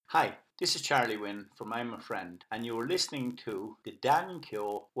Hi, this is Charlie Wynn from I'm a Friend, and you are listening to the Dan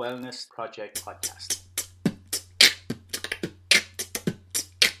Keogh Wellness Project podcast.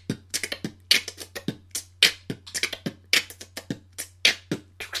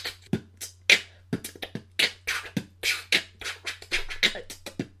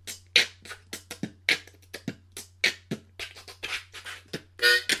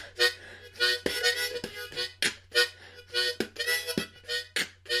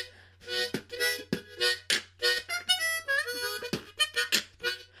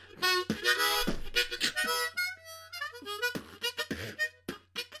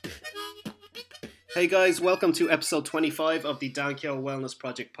 Hey guys, welcome to episode 25 of the Dan Keogh Wellness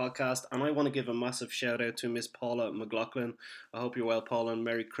Project podcast, and I want to give a massive shout out to Miss Paula McLaughlin. I hope you're well, Paula, and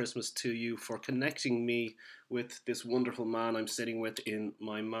Merry Christmas to you for connecting me with this wonderful man I'm sitting with in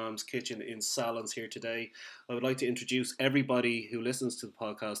my mom's kitchen in Salons here today. I would like to introduce everybody who listens to the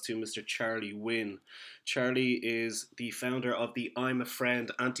podcast to Mr. Charlie Wynn. Charlie is the founder of the I'm a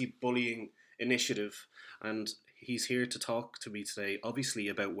Friend anti-bullying initiative, and he's here to talk to me today, obviously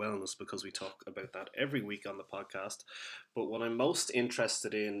about wellness, because we talk about that every week on the podcast. But what I'm most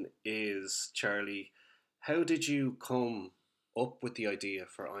interested in is, Charlie, how did you come up with the idea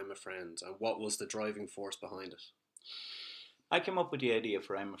for I'm a Friend, and what was the driving force behind it? I came up with the idea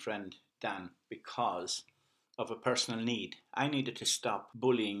for I'm a Friend, Dan, because of a personal need. I needed to stop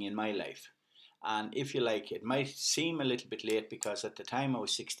bullying in my life. And if you like, it might seem a little bit late because at the time I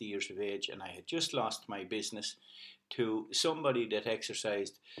was 60 years of age and I had just lost my business to somebody that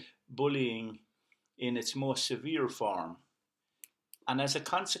exercised bullying in its most severe form. And as a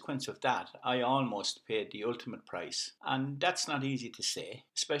consequence of that, I almost paid the ultimate price. And that's not easy to say,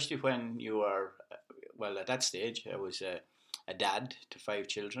 especially when you are, well, at that stage, I was a dad to 5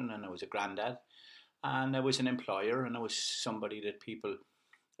 children and I was a granddad and I was an employer and I was somebody that people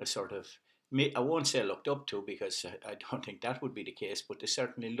sort of, I won't say looked up to because I don't think that would be the case, but they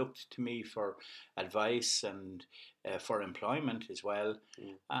certainly looked to me for advice and for employment as well.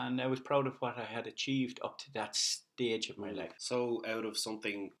 And I was proud of what I had achieved up to that stage of my life. So out of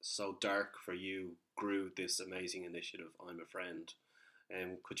something so dark for you grew this amazing initiative, I'm a Friend.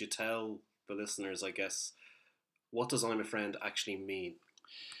 Could you tell the listeners, I guess, what does I'm a Friend actually mean?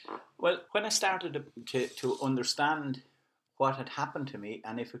 Well, when I started to understand what had happened to me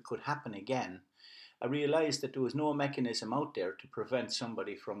and if it could happen again, I realised that there was no mechanism out there to prevent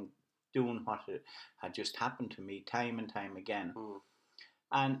somebody from doing what had just happened to me time and time again.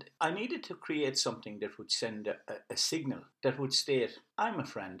 And I needed to create something that would send a signal that would state, I'm a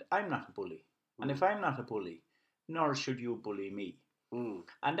friend, I'm not a bully. And if I'm not a bully, nor should you bully me.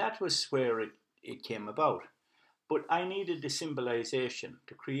 And that was where it came about. But I needed the symbolisation,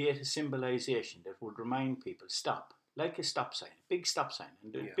 to create a symbolisation that would remind people, stop, like a stop sign, a big stop sign.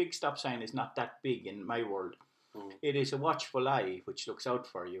 And the big stop sign is not that big in my world. It is a watchful eye which looks out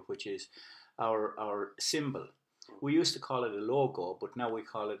for you, which is our symbol. We used to call it a logo, but now we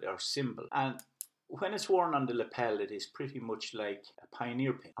call it our symbol. And when it's worn on the lapel, it is pretty much like a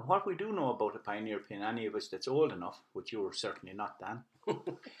pioneer pin. And what we do know about a pioneer pin, any of us that's old enough, which you're certainly not, Dan,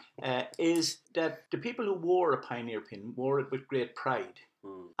 is that the people who wore a pioneer pin wore it with great pride.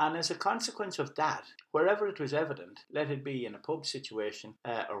 And as a consequence of that, wherever it was evident, let it be in a pub situation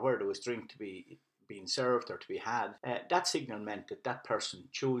or where there was drink to be being served or to be had, that signal meant that that person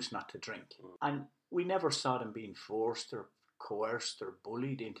chose not to drink. And we never saw them being forced or coerced or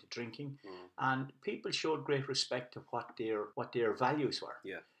bullied into drinking. And people showed great respect of what their values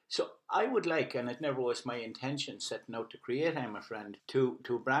were. So I would like, and it never was my intention setting out to create I'm a Friend,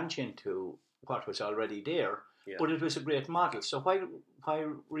 to branch into what was already there, but it was a great model. So why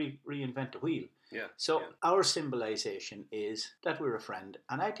reinvent the wheel? So our symbolisation is that we're a friend.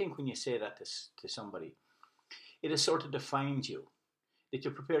 And I think when you say that to somebody, it has sort of defined you. That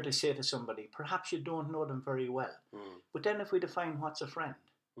you're prepared to say to somebody, perhaps you don't know them very well. But then if we define what's a friend,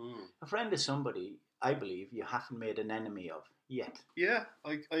 a friend is somebody, I believe, you haven't made an enemy of yet. Yeah,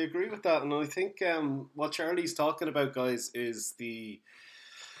 I agree with that. And I think what Charlie's talking about, guys, is the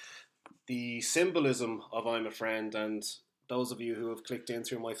symbolism of I'm a Friend. And those of you who have clicked in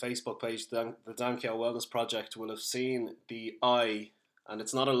through my Facebook page, the Dan Keogh Wellness Project, will have seen the I, and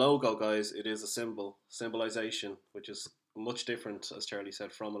it's not a logo, guys, it is a symbolization, which is much different, as Charlie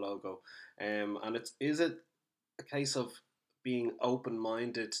said, from a logo. And is it a case of being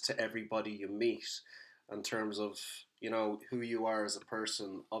open-minded to everybody you meet in terms of, who you are as a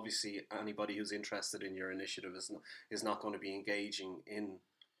person? Obviously, anybody who's interested in your initiative is not going to be engaging in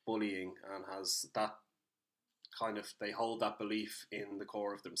bullying and has that kind of, they hold that belief in the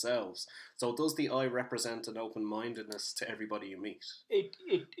core of themselves. So does the I represent an open-mindedness to everybody you meet?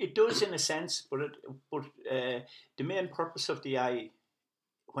 It does in a sense, but the main purpose of the I,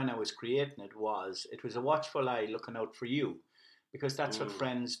 when I was creating it, was a watchful eye looking out for you, because that's what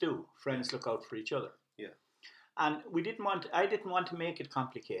friends do. Friends look out for each other. Yeah. And I didn't want to make it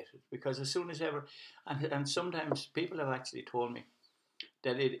complicated, because as soon as ever, and sometimes people have actually told me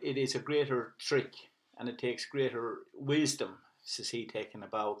that it is a greater trick and it takes greater wisdom, says he, taking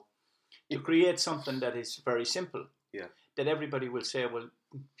about, to create something that is very simple. Yeah. That everybody will say, well,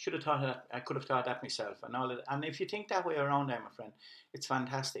 should have thought that, I could have thought that myself, and all that. And if you think that way around I'm a Friend, it's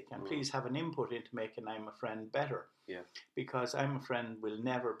fantastic. And please have an input into making I'm a Friend better. Yeah. Because I'm a Friend will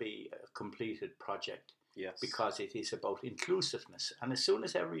never be a completed project. Yes. Because it is about inclusiveness. And as soon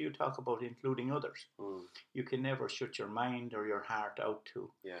as ever you talk about including others, you can never shut your mind or your heart out to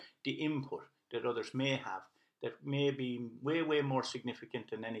the input that others may have, that may be way, way more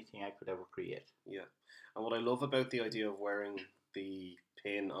significant than anything I could ever create. Yeah. And what I love about the idea of wearing the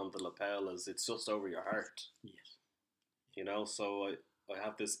pin on the lapel is it's just over your heart. Yes. You know, so I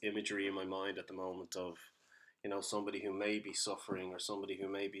have this imagery in my mind at the moment of, you know, somebody who may be suffering, or somebody who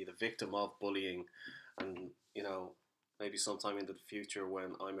may be the victim of bullying, and, you know, maybe sometime into the future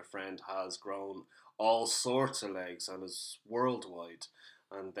when I'm a Friend has grown all sorts of legs and is worldwide,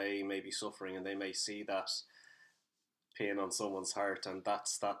 and they may be suffering, and they may see that pin on someone's heart, and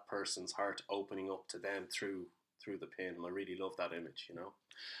that's that person's heart opening up to them through the pin. And I really love that image, you know.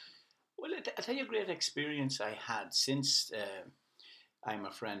 Well, I'll tell you a great experience I had since I'm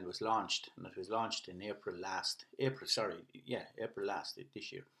a Friend was launched, and it was launched in April last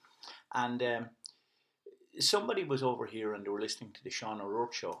this year. And somebody was over here and they were listening to the Sean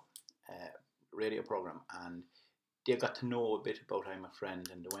O'Rourke Show radio program, and they got to know a bit about I'm a Friend,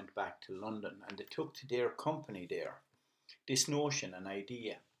 and they went back to London, and they took to their company there this notion, an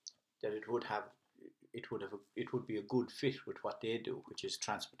idea that it would be a good fit with what they do, which is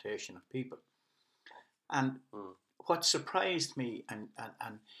transportation of people. And what surprised me, and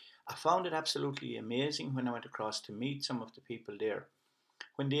I found it absolutely amazing when I went across to meet some of the people there,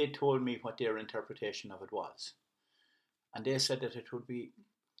 when they told me what their interpretation of it was. And they said that it would be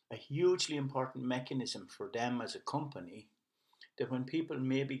a hugely important mechanism for them as a company, that when people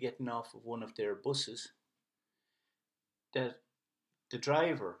may be getting off of one of their buses, that the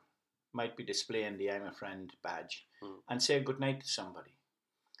driver might be displaying the I'm a Friend badge and say goodnight to somebody.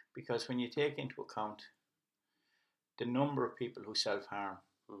 Because when you take into account the number of people who self-harm,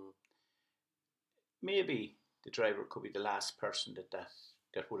 maybe the driver could be the last person that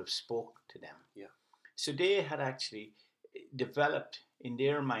would have spoke to them. Yeah. So they had actually developed in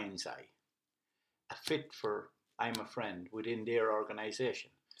their mind's eye a fit for I'm a Friend within their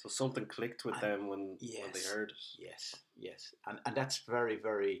organisation. So something clicked with them when they heard it. Yes. And that's very,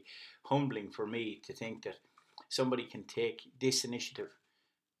 very humbling for me to think that somebody can take this initiative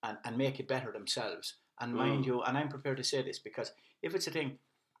and make it better themselves. And mind you, and I'm prepared to say this, because if it's a thing,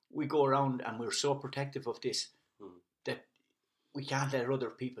 we go around and we're so protective of this that we can't let other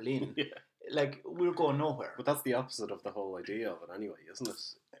people in. Like, we're going nowhere. But that's the opposite of the whole idea of it anyway, isn't it?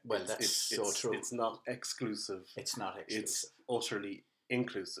 Well, that's so true. It's not exclusive. It's not exclusive. It's utterly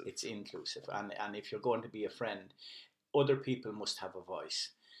inclusive. It's inclusive. And if you're going to be a friend, other people must have a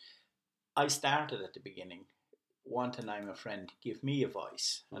voice. I started at the beginning wanting I'm a Friend, give me a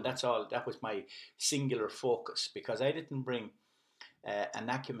voice. And that's all. That was my singular focus, because I didn't bring an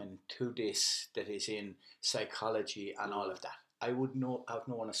acumen to this that is in psychology and all of that. I would have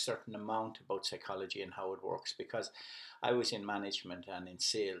known a certain amount about psychology and how it works, because I was in management and in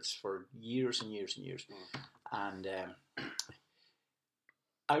sales for years and years and years. And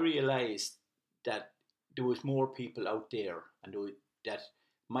I realised that there was more people out there, and that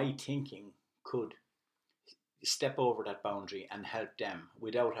my thinking could step over that boundary and help them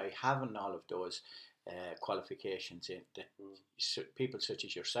without I having all of those qualifications that people such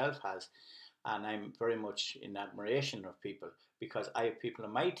as yourself has. And I'm very much in admiration of people, because I have people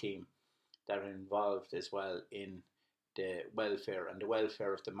on my team that are involved as well in the welfare and the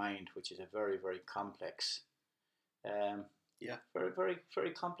welfare of the mind, which is a very, very complex, very, very,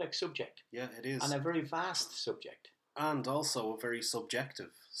 very complex subject. Yeah, it is. And a very vast subject. And also a very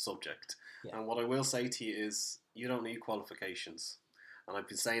subjective subject. Yeah. And what I will say to you is, you don't need qualifications. And I've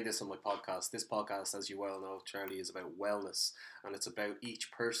been saying this on my podcast. This podcast, as you well know, Charlie, is about wellness. And it's about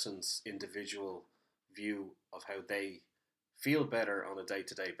each person's individual view of how they feel better on a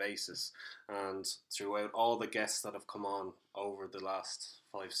day-to-day basis. And throughout all the guests that have come on over the last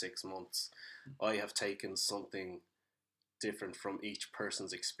 5-6 months, I have taken something different from each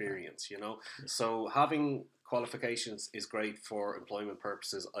person's experience, you know. So having qualifications is great for employment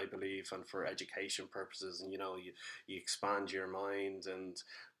purposes, I believe, and for education purposes, and you expand your mind.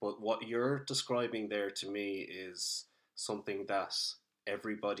 But what you're describing there to me is something that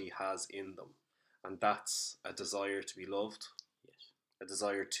everybody has in them, and that's a desire to be loved, Yes. a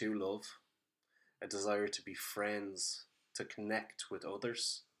desire to love, a desire to be friends, to connect with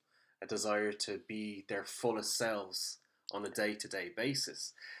others, a desire to be their fullest selves on a day-to-day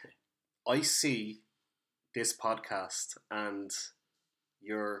basis. I see this podcast and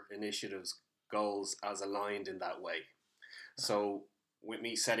your initiatives goals as aligned in that way. So with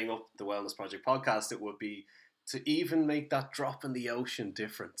me setting up the Wellness Project podcast, it would be to even make that drop in the ocean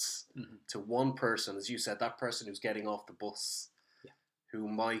difference to one person, as you said, that person who's getting off the bus, who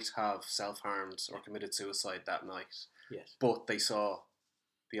might have self-harmed or committed suicide that night. Yes. But they saw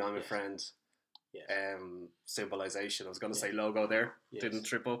the I'm a Friend symbolization. I was going to say logo there. Yes. Didn't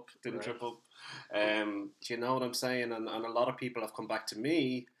trip up. Do you know what I'm saying? And a lot of people have come back to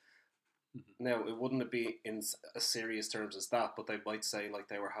me. Now, it wouldn't be in as serious terms as that, but they might say like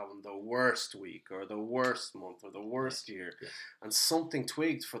they were having the worst week or the worst month or the worst year, and something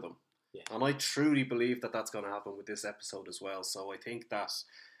twigged for them. And I truly believe that that's going to happen with this episode as well. So I think that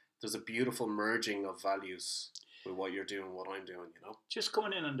there's a beautiful merging of values with what you're doing, what I'm doing, Just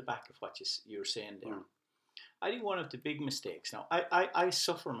coming in on the back of what you're saying there. I think one of the big mistakes, now, I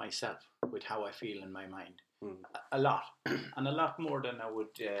suffer myself with how I feel in my mind. A lot. And a lot more than I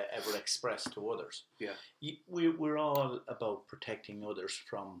would ever express to others. Yeah. We're all about protecting others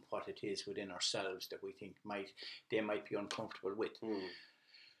from what it is within ourselves that we think they might be uncomfortable with.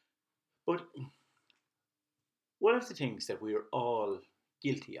 But one of the things that we're all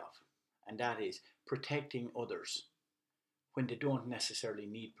guilty of, and that is protecting others when they don't necessarily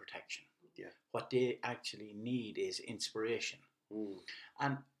need protection. What they actually need is inspiration.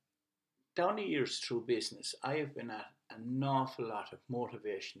 And down the years through business, I have been at an awful lot of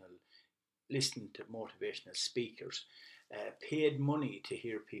listening to motivational speakers, paid money to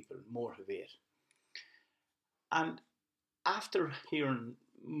hear people motivate. And after hearing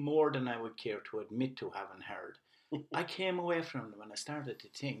more than I would care to admit to having heard, I came away from them and I started to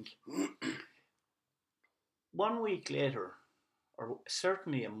think, 1 week later, or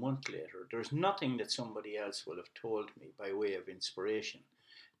certainly a month later, there's nothing that somebody else will have told me by way of inspiration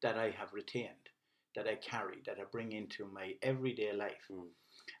that I have retained, that I carry, that I bring into my everyday life.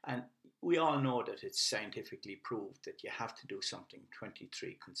 And we all know that it's scientifically proved that you have to do something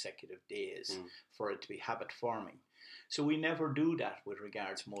 23 consecutive days for it to be habit forming. So we never do that with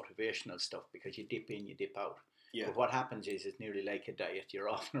regards to motivational stuff, because you dip in, you dip out. But what happens is it's nearly like a diet. You're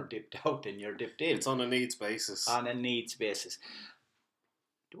often dipped out and you're dipped in. It's on a needs basis. On a needs basis.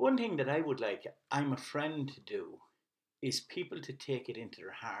 The one thing that I would like I'm a Friend to do is people to take it into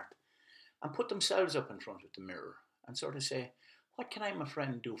their heart and put themselves up in front of the mirror and sort of say, what can I'm a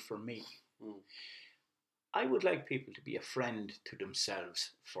Friend do for me? I would like people to be a friend to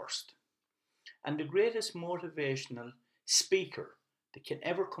themselves first. And the greatest motivational speaker that can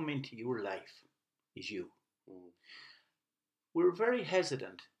ever come into your life is you. We're very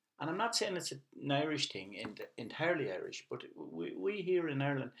hesitant, and I'm not saying it's an Irish thing, entirely Irish, but we here in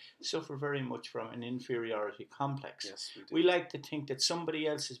Ireland suffer very much from an inferiority complex. Yes, we do. We like to think that somebody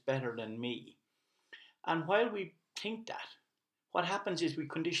else is better than me. And while we think that, what happens is we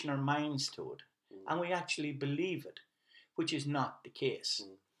condition our minds to it, and we actually believe it, which is not the case.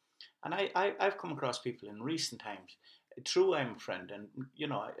 And I've come across people in recent times through I'm a Friend, and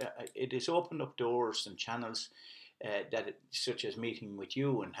it has opened up doors and channels such as meeting with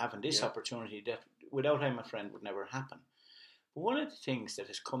you and having this opportunity that without I'm a Friend would never happen. But one of the things that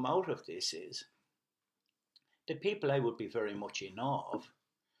has come out of this is the people I would be very much in awe of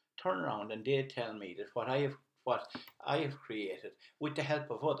turn around and they tell me that what I have created with the help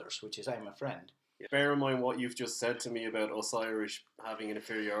of others, which is I'm a Friend. Bear in mind what you've just said to me about us Irish having an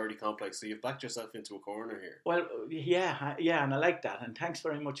inferiority complex, so you've backed yourself into a corner here. Well, yeah, and I like that, and thanks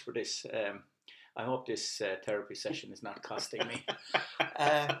very much for this. I hope this therapy session is not costing me.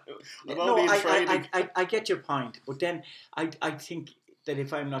 I get your point, but then I think that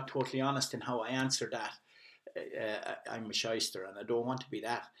if I'm not totally honest in how I answer that, I'm a shyster, and I don't want to be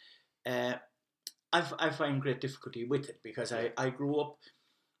that. I find great difficulty with it, because I grew up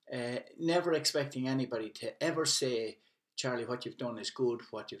never expecting anybody to ever say, Charlie, what you've done is good,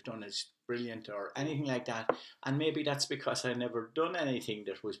 what you've done is brilliant, or anything like that. And maybe that's because I never done anything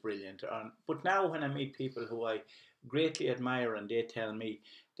that was brilliant. But now when I meet people who I greatly admire and they tell me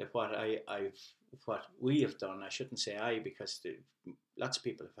that what we have done, I shouldn't say I, because lots of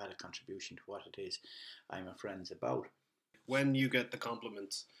people have had a contribution to what it is I'm a Friend's about. When you get the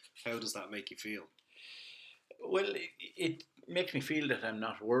compliments, how does that make you feel? Well, it makes me feel that I'm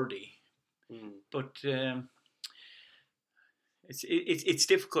not worthy, but it's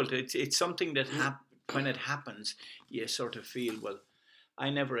difficult. It's something that when it happens, you sort of feel, well, I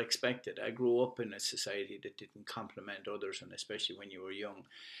never expected. I grew up in a society that didn't compliment others, and especially when you were young.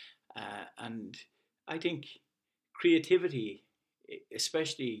 And I think creativity,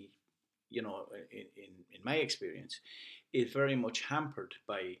 especially in my experience, is very much hampered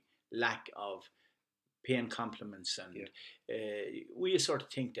by lack of paying compliments, and we sort of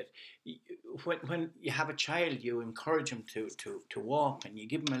think that when you have a child, you encourage them to walk, and you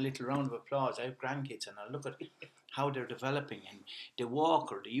give them a little round of applause. I have grandkids, and I look at how they're developing, and they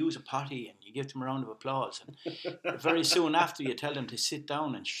walk or they use a potty, and you give them a round of applause, and very soon after you tell them to sit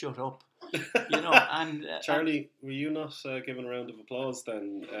down and shut up. And Charlie, were you not given a round of applause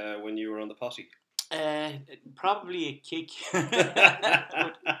then when you were on the potty? Probably a kick.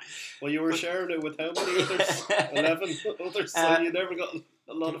 Well, you were sharing it with how many others? 11 others, so you never got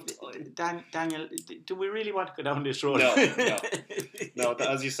a lot of time. Daniel, do we really want to go down this road? No.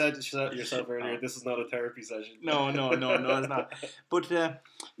 As you said yourself earlier, this is not a therapy session. No, it's not. But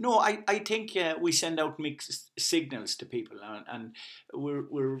no, I think we send out mixed signals to people, and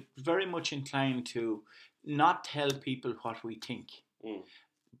we're very much inclined to not tell people what we think.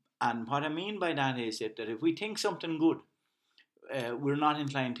 And what I mean by that is that if we think something good, we're not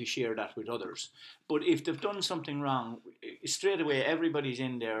inclined to share that with others. But if they've done something wrong, straight away everybody's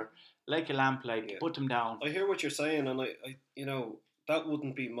in there like a lamplight, put them down. I hear what you're saying, and I that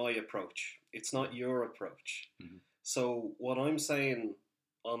wouldn't be my approach. It's not your approach. Mm-hmm. So what I'm saying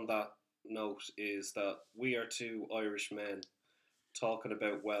on that note is that we are two Irish men talking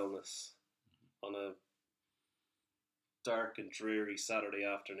about wellness on a dark and dreary Saturday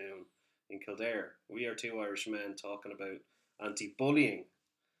afternoon in Kildare. We are two Irish men talking about anti-bullying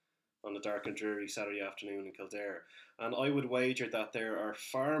on a dark and dreary Saturday afternoon in Kildare. And I would wager that there are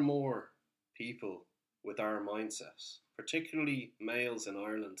far more people with our mindset, particularly males in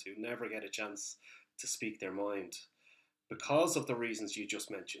Ireland, who never get a chance to speak their mind because of the reasons you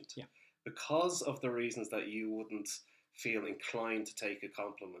just mentioned. Yeah. Because of the reasons that you wouldn't feel inclined to take a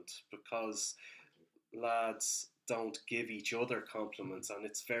compliment, because lads don't give each other compliments, and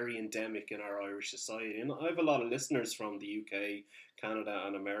it's very endemic in our Irish society. And I have a lot of listeners from the UK, Canada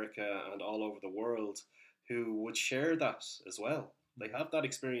and America and all over the world who would share that as well. They have that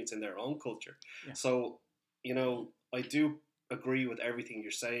experience in their own culture. Yeah. So, I do agree with everything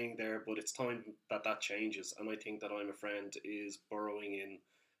you're saying there, but it's time that changes. And I think that I'm a Friend is burrowing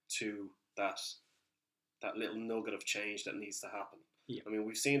into that little nugget of change that needs to happen. Yeah. I mean,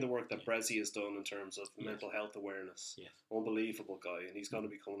 we've seen the work that Bressie has done in terms of mental health awareness. Yes. Unbelievable guy, and he's going to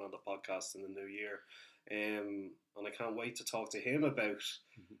be coming on the podcast in the new year. And I can't wait to talk to him about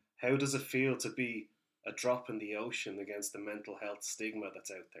how does it feel to be a drop in the ocean against the mental health stigma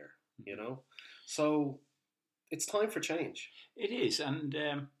that's out there, So it's time for change. It is, and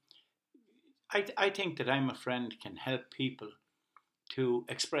I think that I'm a Friend can help people to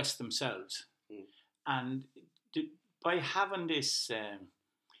express themselves, and by having this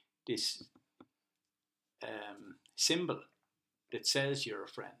symbol that says you're a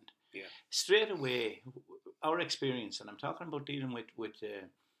friend, straight away, our experience, and I'm talking about dealing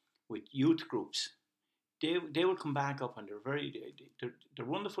with youth groups, they will come back up, and they're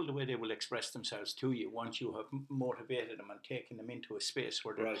wonderful the way they will express themselves to you once you have motivated them and taken them into a space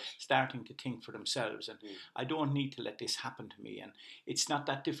where they're starting to think for themselves. And I don't need to let this happen to me, and it's not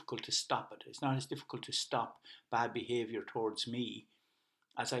that difficult to stop it. It's not as difficult to stop bad behaviour towards me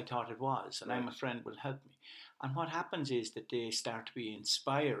as I thought it was, and I'm a Friend will help me. And what happens is that they start to be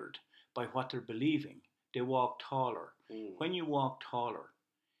inspired by what they're believing. They walk taller. When you walk taller,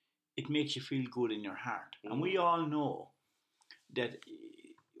 it makes you feel good in your heart. And we all know that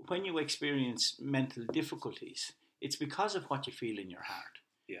when you experience mental difficulties, it's because of what you feel in your heart.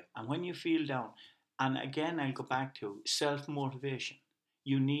 Yeah. And when you feel down, and again, I'll go back to self-motivation.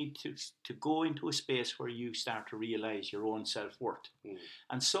 You need to go into a space where you start to realize your own self-worth.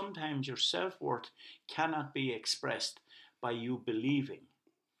 And sometimes your self-worth cannot be expressed by you believing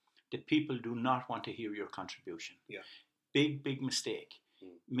that people do not want to hear your contribution. Yeah. Big mistake.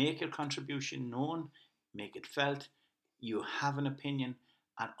 Make your contribution known, make it felt, you have an opinion,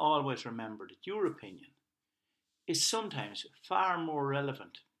 and always remember that your opinion is sometimes far more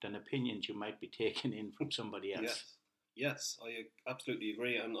relevant than opinions you might be taking in from somebody else. Yes, I absolutely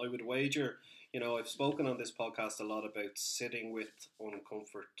agree. And I would wager, I've spoken on this podcast a lot about sitting with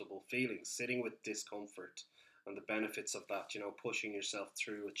uncomfortable feelings, sitting with discomfort and the benefits of that, pushing yourself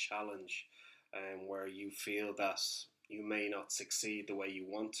through a challenge where you feel that you may not succeed the way you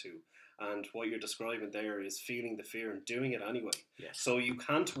want to. And what you're describing there is feeling the fear and doing it anyway. Yes. So you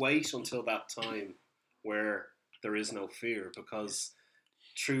can't wait until that time where there is no fear, because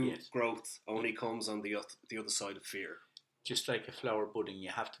true growth only comes on the other side of fear. Just like a flower budding, you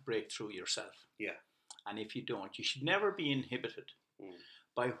have to break through yourself. Yeah. And if you don't, you should never be inhibited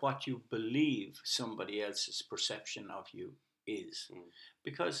by what you believe somebody else's perception of you is.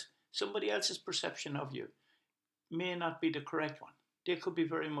 Because somebody else's perception of you may not be the correct one. They could be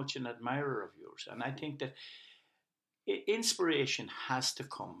very much an admirer of yours. And I think that inspiration has to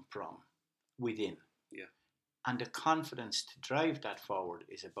come from within. Yeah. And the confidence to drive that forward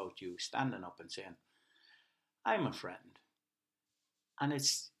is about you standing up and saying, I'm a friend. And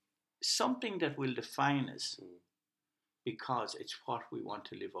it's something that will define us because it's what we want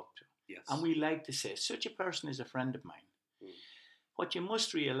to live up to. Yes. And we like to say, such a person is a friend of mine. What you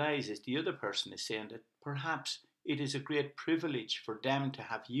must realise is the other person is saying that perhaps it is a great privilege for them to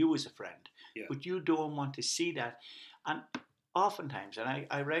have you as a friend, but you don't want to see that. And oftentimes, and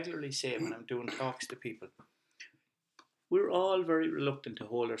I regularly say when I'm doing talks to people, we're all very reluctant to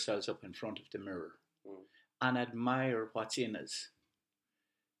hold ourselves up in front of the mirror and admire what's in us.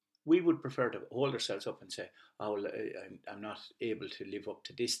 We would prefer to hold ourselves up and say, oh, well, I'm not able to live up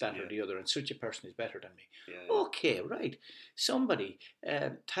to this, that, or the other, and such a person is better than me. Yeah. Okay, right. Somebody,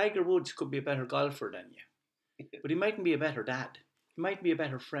 Tiger Woods could be a better golfer than you, but he mightn't be a better dad. He might be a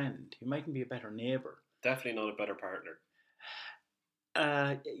better friend. He mightn't be a better neighbour. Definitely not a better partner.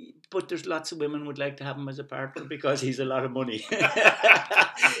 But there's lots of women would like to have him as a partner because he's a lot of money.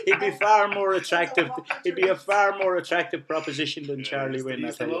 He'd be far more attractive. He'd be a far more attractive proposition than Charlie Wynn.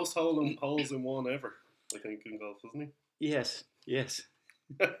 He's the most holes in one ever, I think, in golf, isn't he? Yes. Yes.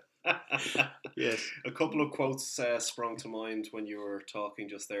 A couple of quotes sprung to mind when you were talking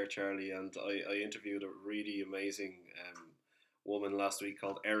just there, Charlie, and I interviewed a really amazing woman last week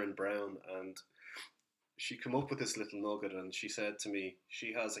called Erin Brown, and she came up with this little nugget, and she said to me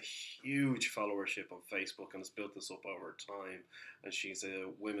she has a huge followership on Facebook and has built this up over time, and she's a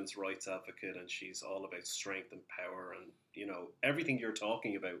women's rights advocate, and she's all about strength and power and, you know, everything you're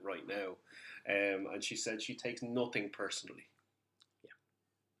talking about right now. And she said she takes nothing personally,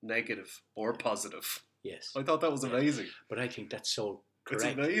 negative or positive. Yes. I thought that was amazing. But I think that's so correct.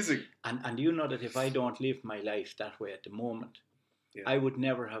 It's amazing. And you know that if I don't live my life that way at the moment, I would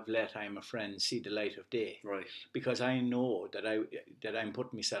never have let I'm a Friend see the light of day. Right. Because I know that I'm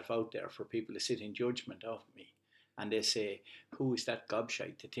putting myself out there for people to sit in judgment of me. And they say, who is that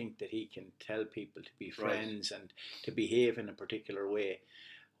gobshite to think that he can tell people to be friends and to behave in a particular way,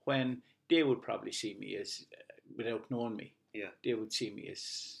 when they would probably see me as, without knowing me, they would see me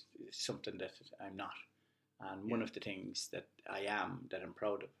as something that I'm not. And one of the things that I am, that I'm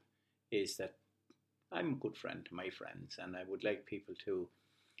proud of, is that I'm a good friend to my friends, and I would like people to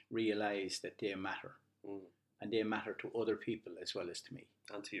realise that they matter. And they matter to other people as well as to me.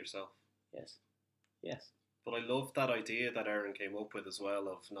 And to yourself. Yes. Yes. But I love that idea that Erin came up with as well,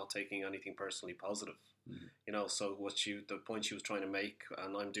 of not taking anything personally positive. You know, so the point she was trying to make,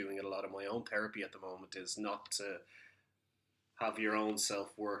 and I'm doing it a lot of my own therapy at the moment, is not to have your own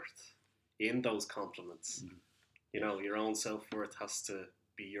self-worth in those compliments. You know, your own self-worth has to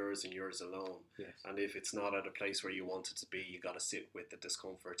be yours and yours alone. Yes. And if it's not at a place where you want it to be, you got to sit with the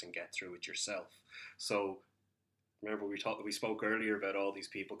discomfort and get through it yourself. So remember we spoke earlier about all these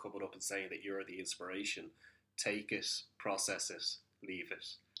people coming up and saying that you're the inspiration. Take it, process it, leave it.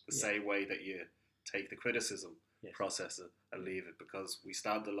 The same way that you take the criticism, process it and leave it, because we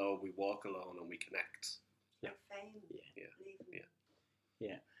stand alone, we walk alone, and we connect.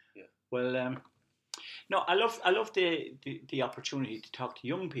 Well, no, I love the opportunity to talk to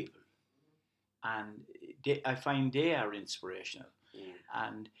young people, and I find they are inspirational,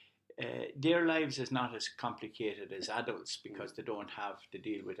 and their lives is not as complicated as adults, because they don't have to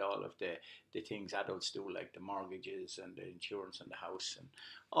deal with all of the things adults do, like the mortgages and the insurance and the house and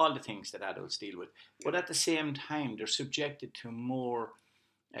all the things that adults deal with. But at the same time, they're subjected to more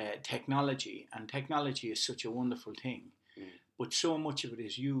technology, and technology is such a wonderful thing, but so much of it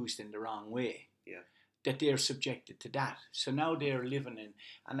is used in the wrong way. That they're subjected to that. So now they're living in,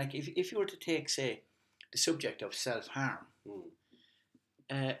 and like if you were to take, say, the subject of self-harm,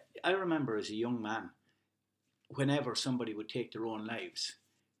 I remember as a young man, whenever somebody would take their own lives,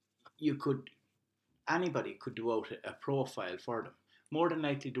 anybody could do out a profile for them. More than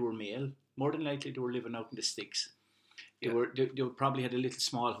likely they were male, more than likely they were living out in the sticks. They probably had a little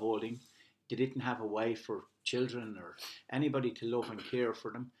small holding. They didn't have a wife or children or anybody to love and care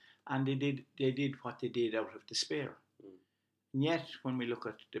for them. And they did what they did out of despair. And yet, when we look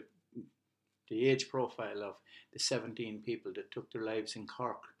at the age profile of the 17 people that took their lives in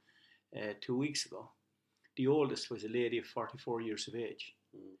Cork 2 weeks ago. The oldest was a lady of 44 years of age.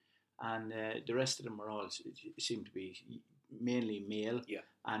 And the rest of them are all seem to be mainly male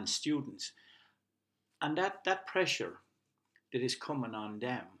and students. And that pressure that is coming on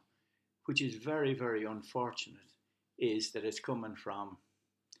them, which is very, very unfortunate, is that it's coming from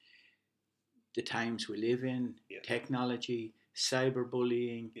the times we live in, technology,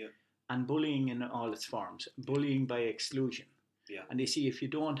 cyberbullying, and bullying in all its forms, bullying by exclusion. And you see, if you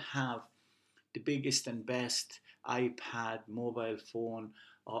don't have the biggest and best iPad, mobile phone,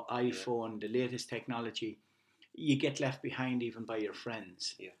 or iPhone, the latest technology, you get left behind even by your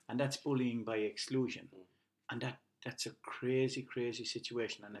friends. And that's bullying by exclusion. And that's a crazy, crazy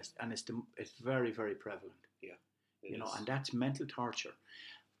situation, and it's very, very prevalent. And that's mental torture.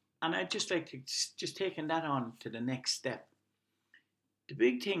 And I'd just like to just taking that on to the next step. The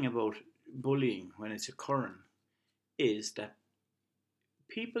big thing about bullying when it's occurring is that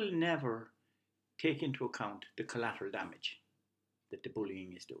people never take into account the collateral damage that the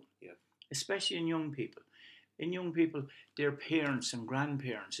bullying is doing, especially in young people. In young people, their parents and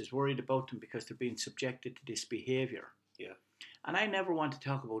grandparents is worried about them because they're being subjected to this behaviour. And I never want to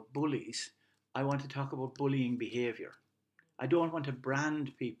talk about bullies. I want to talk about bullying behaviour. I don't want to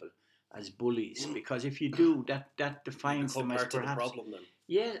brand people as bullies, because if you do, that defines them as perhaps... the problem then.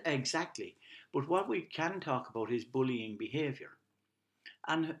 Yeah, exactly. But what we can talk about is bullying behaviour.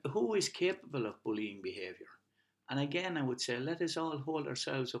 And who is capable of bullying behaviour? And again, I would say, let us all hold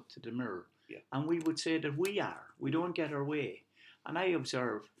ourselves up to the mirror. And we would say that we are. We don't get our way. And I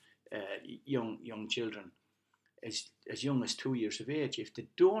observe young children as young as 2 years of age, if they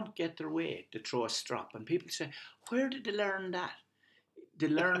don't get their way, they throw a strop. And people say, where did they learn that? They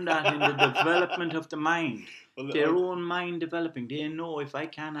learn that in the development of the mind. Their own mind developing. They know, if I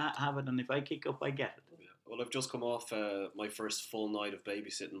can have it and if I kick up, I get it. Well, I've just come off my first full night of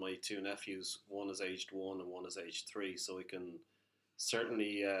babysitting my two nephews. One is aged 1 and one is aged 3, so I can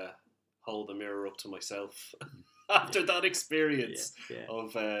certainly hold the mirror up to myself after that experience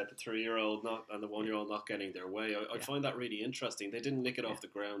of the 3-year-old and the 1-year-old not getting their way. I find that really interesting. They didn't nick it off the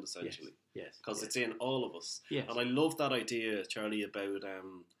ground, essentially, because it's in all of us. And I love that idea, Charlie, about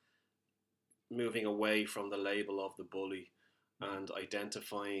moving away from the label of the bully and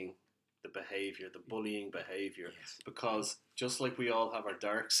identifying the behaviour, the bullying behaviour, because just like we all have our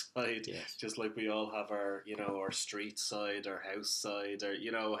dark side, just like we all have our, our street side, our house side, or,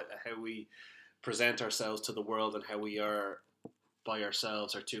 how we present ourselves to the world and how we are by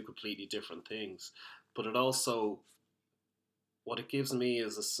ourselves are two completely different things. But it also, what it gives me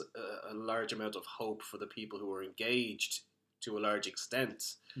is a large amount of hope for the people who are engaged to a large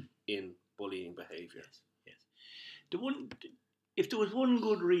extent in bullying behaviour. If there was one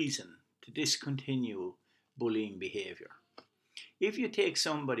good reason to discontinue bullying behaviour, if you take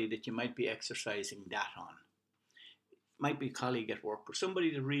somebody that you might be exercising that on, might be a colleague at work or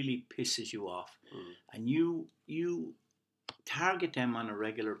somebody that really pisses you off, and you target them on a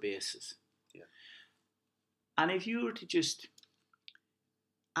regular basis, and if you were to just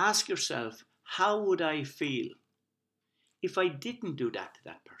ask yourself, how would I feel if I didn't do that to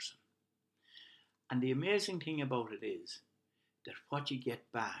that person? And the amazing thing about it is that what you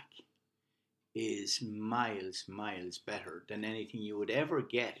get back is miles, miles better than anything you would ever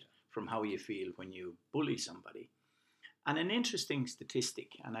get from how you feel when you bully somebody. And an interesting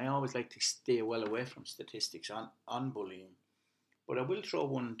statistic, and I always like to stay well away from statistics on bullying, but I will throw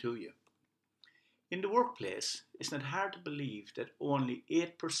one to you. In the workplace, it's not hard to believe that only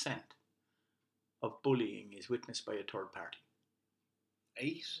 8% of bullying is witnessed by a third party.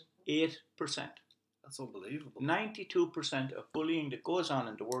 8%. That's unbelievable. 92% of bullying that goes on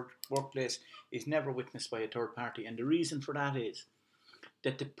in the workplace is never witnessed by a third party. And the reason for that is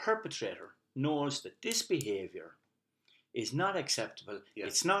that the perpetrator knows that this behaviour is not acceptable,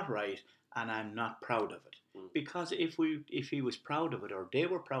 it's not right, and I'm not proud of it. Because if he was proud of it, or they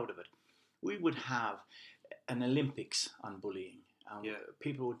were proud of it, we would have an Olympics on bullying.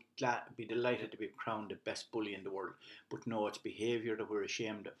 People would be delighted to be crowned the best bully in the world. But no, it's behaviour that we're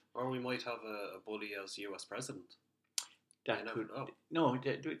ashamed of. Or we might have a bully as US president. That could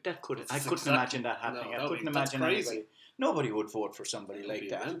I couldn't imagine that happening. I couldn't imagine anybody. Nobody would vote for somebody like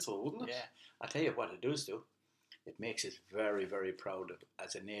that. Mental, wouldn't it? Yeah, I'll tell you what it does do. It makes us very, very proud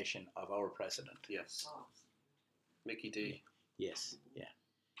as a nation of our president. Yes. Mickey D. Yes, yeah.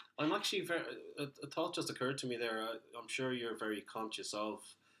 I'm actually a thought just occurred to me there. I'm sure you're very conscious of,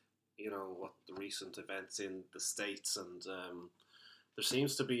 what the recent events in the States, and there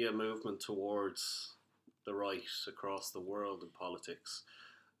seems to be a movement towards the right across the world in politics.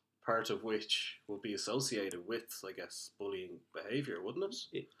 part of which would be associated with, I guess, bullying behaviour, wouldn't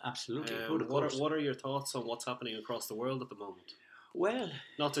it? Absolutely. It would, of what course. What are your thoughts on what's happening across the world at the moment? Well,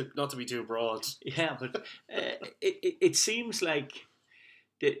 not to be too broad. Yeah, but it seems like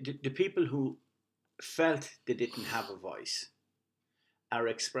the people who felt they didn't have a voice are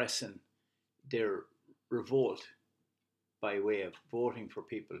expressing their revolt by way of voting for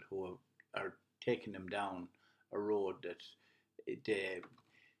people who are taking them down a road that the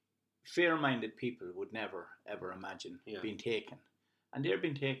fair-minded people would never ever imagine being taken, and they're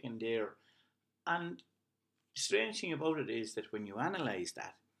being taken there. And the strange thing about it is that when you analyse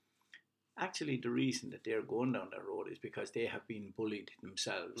that, actually the reason that they're going down that road is because they have been bullied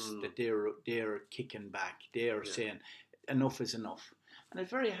themselves, that they're kicking back, they're saying enough is enough. And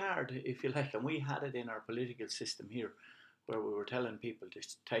it's very hard, if you like, and we had it in our political system here, where we were telling people to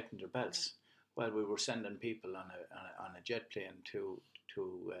tighten their belts while we were sending people on a jet plane to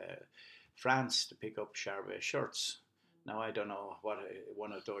France to pick up Charvet shirts. Now I don't know what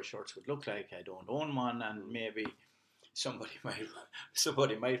one of those shirts would look like. I don't own one, and maybe somebody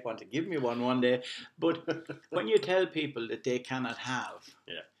might want to give me one day. But when you tell people that they cannot have,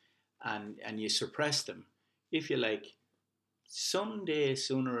 and you suppress them, if you like, someday,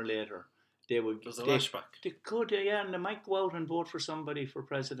 sooner or later, they would. There's a lashback. They could, and they might go out and vote for somebody for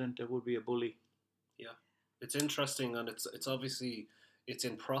president that would be a bully. Yeah, it's interesting, and it's obviously it's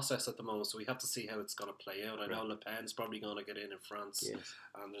in process at the moment, so we have to see how it's going to play out. I know Le Pen's probably going to get in France,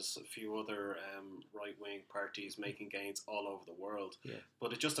 and there's a few other right-wing parties making gains all over the world. Yeah.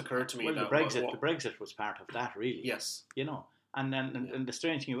 But it just occurred to me that the Brexit was part of that, really. Yes. You know, and the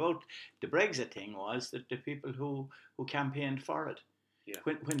strange thing about the Brexit thing was that the people who campaigned for it,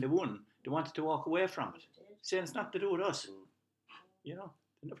 when they won, they wanted to walk away from it, saying it's not to do with us. You know,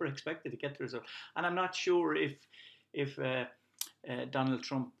 they never expected to get the result. And I'm not sure if Donald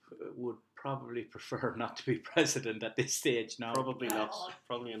Trump would probably prefer not to be president at this stage now. Probably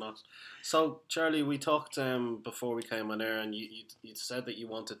not. So, Charlie, we talked before we came on air, and you said that you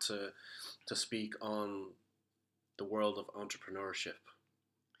wanted to speak on the world of entrepreneurship.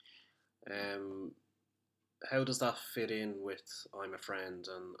 How does that fit in with I'm a Friend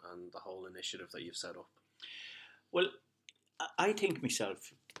and the whole initiative that you've set up? Well, I think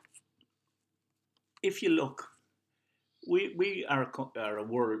myself, if you look, we are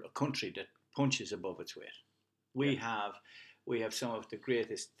a country that punches above its weight. We have some of the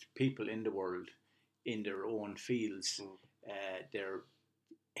greatest people in the world in their own fields. They're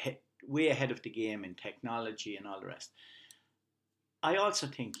way ahead of the game in technology and all the rest. I also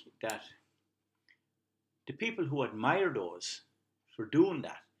think that the people who admire those for doing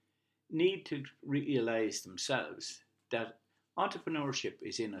that need to realise themselves that entrepreneurship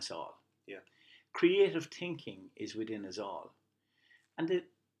is in us all. Yeah. Creative thinking is within us all. And that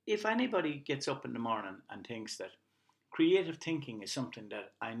if anybody gets up in the morning and thinks that creative thinking is something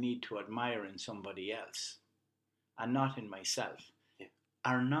that I need to admire in somebody else and not in myself,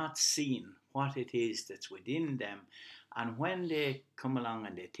 are not seeing what it is that's within them. And when they come along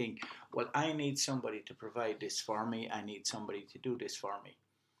and they think, well, I need somebody to provide this for me, I need somebody to do this for me,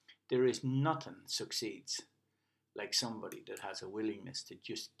 there is nothing succeeds like somebody that has a willingness to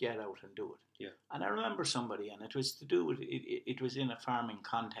just get out and do it. Yeah. And I remember somebody, and it was to do with it was in a farming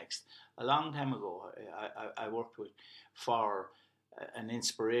context. A long time ago, I worked for an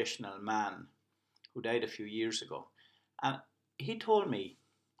inspirational man who died a few years ago. And he told me,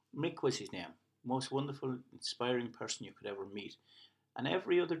 Mick was his name, most wonderful, inspiring person you could ever meet. And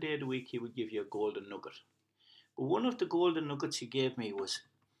every other day of the week, he would give you a golden nugget. But one of the golden nuggets he gave me was,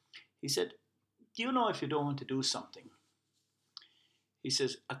 he said, do you know if you don't want to do something? He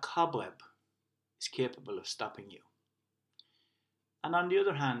says, a cobweb is capable of stopping you. And on the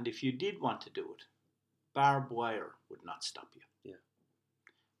other hand, if you did want to do it, barbed wire would not stop you. Yeah.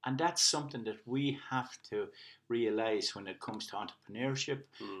 And that's something that we have to realise when it comes to entrepreneurship,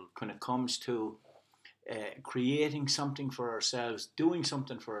 when it comes to creating something for ourselves, doing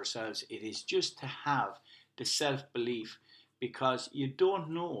something for ourselves. It is just to have the self-belief, because you don't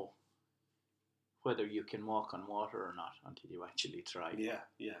know whether you can walk on water or not until you actually try.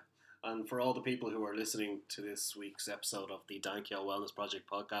 Yeah. And for all the people who are listening to this week's episode of the Dankiel Wellness Project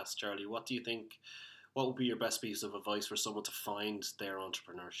podcast, Charlie, what do you think, what would be your best piece of advice for someone to find their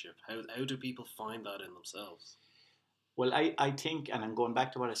entrepreneurship? How do people find that in themselves? Well, I think, and I'm going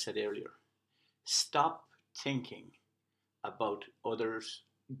back to what I said earlier, stop thinking about others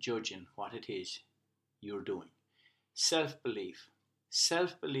judging what it is you're doing. Self-belief.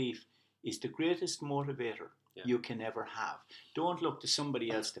 Self-belief is the greatest motivator you can ever have. Don't look to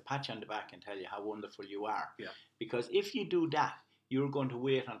somebody else to pat you on the back and tell you how wonderful you are. Yeah. Because if you do that, You're going to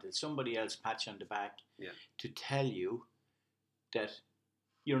wait until somebody else pats you on the back to tell you that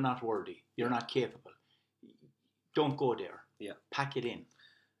you're not worthy, you're not capable. Don't go there. Yeah. Pack it in.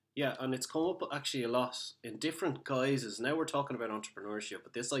 Yeah, and it's come up actually a lot in different guises. Now we're talking about entrepreneurship,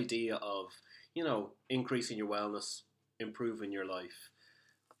 but this idea of, increasing your wellness, improving your life,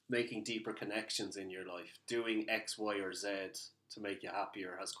 making deeper connections in your life, doing X, Y, or Z to make you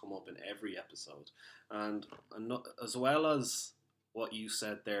happier has come up in every episode. And not, as well as what you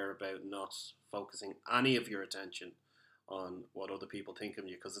said there about not focusing any of your attention on what other people think of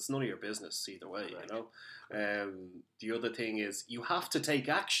you, because it's none of your business either way, The other thing is you have to take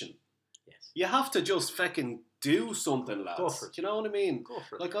action. Yes. You have to just fucking do something, lads. Go for it. Do you know what I mean? Go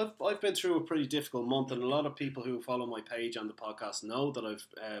for it. Like I've been through a pretty difficult month, and a lot of people who follow my page and the podcast know that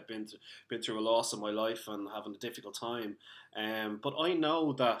I've been through a loss in my life and having a difficult time. But I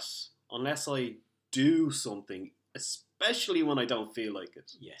know that unless I do something, especially when I don't feel like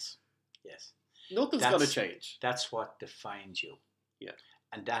it, yes, nothing's going to change. That's what defines you. Yeah.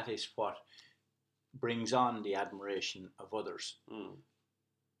 And that is what brings on the admiration of others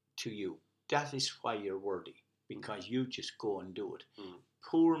to you. That is why you're worthy, because you just go and do it.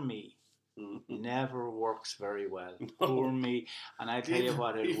 Poor me never works very well. No. Poor me. And I tell you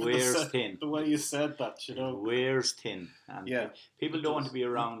what, it wears thin. The way you said that, It wears thin. And people don't want to be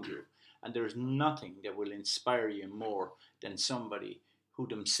around you. And there's nothing that will inspire you more than somebody who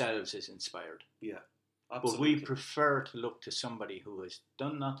themselves is inspired. Yeah, absolutely. But we prefer to look to somebody who has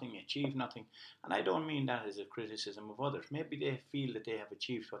done nothing, achieved nothing. And I don't mean that as a criticism of others. Maybe they feel that they have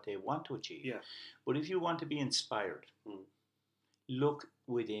achieved what they want to achieve. Yeah. But if you want to be inspired, look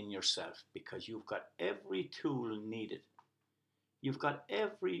within yourself, because you've got every tool needed. You've got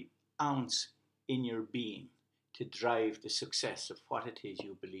every ounce in your being to drive the success of what it is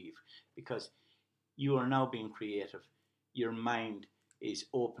you believe, because you are now being creative. Your mind is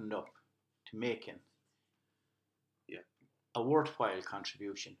opened up to making a worthwhile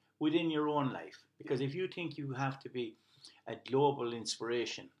contribution within your own life. Because if you think you have to be a global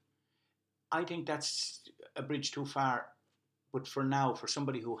inspiration, I think that's a bridge too far. But for now, for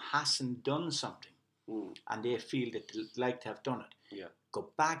somebody who hasn't done something and they feel that they'd like to have done it,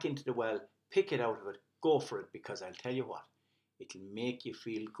 go back into the well, pick it out of it, go for it, because I'll tell you what, it'll make you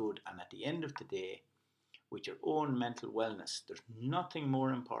feel good. And at the end of the day, with your own mental wellness, there's nothing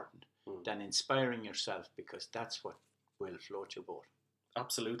more important than inspiring yourself, because that's what will float your boat.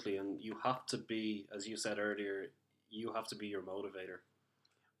 Absolutely. And you have to be, as you said earlier, you have to be your motivator.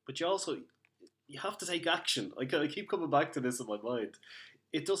 But you have to take action. I keep coming back to this in my mind.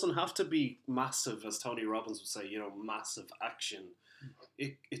 It doesn't have to be massive, as Tony Robbins would say, massive action.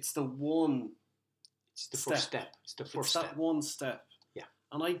 It's the one It's the first step. It's the first step. That one step. Yeah.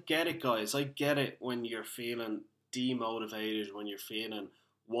 And I get it, guys. I get it when you're feeling demotivated, when you're feeling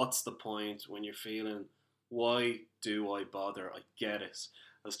what's the point, when you're feeling why do I bother? I get it.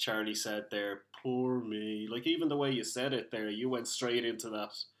 As Charlie said there, poor me. Like, even the way you said it there, you went straight into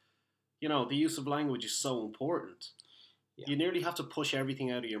that. The use of language is so important. Yeah. You nearly have to push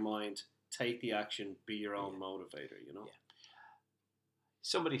everything out of your mind, take the action, be your own motivator, Yeah.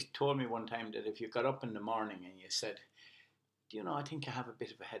 Somebody told me one time that if you got up in the morning and you said, I think I have a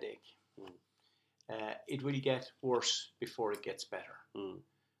bit of a headache, it will get worse before it gets better.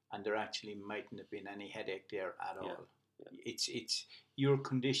 And there actually mightn't have been any headache there at all. Yeah. It's you're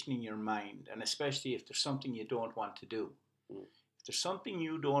conditioning your mind, and especially if there's something you don't want to do. If there's something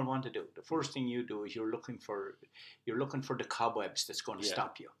you don't want to do, the first thing you do is you're looking for the cobwebs that's going to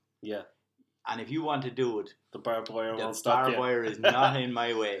stop you. Yeah. And if you want to do it, the barbed wire won't stop you. The barbed wire is not in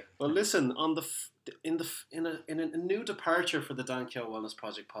my way. Well, listen, in a new departure for the Dan Keogh Wellness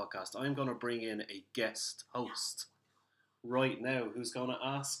Project podcast, I'm going to bring in a guest host right now who's going to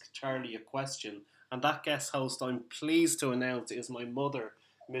ask Charlie a question. And that guest host, I'm pleased to announce, is my mother,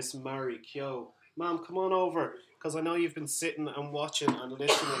 Miss Mary Keogh. Ma'am, come on over, because I know you've been sitting and watching and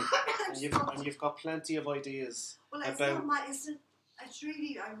listening, and you've got plenty of ideas. Well, it's about... it's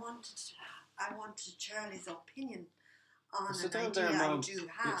really, I wanted Charlie's opinion on sit an down idea there, Ma'am. I do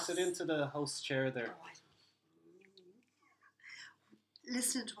have. Sit into the host chair there.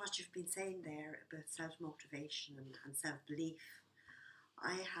 Listening to what you've been saying there about self-motivation and self-belief,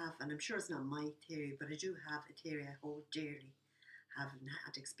 I have, and I'm sure it's not my theory, but I do have a theory I hold dearly, having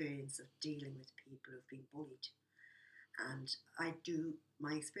had experience of dealing with people who've been bullied. And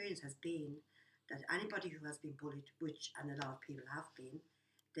my experience has been that anybody who has been bullied, which, and a lot of people have been,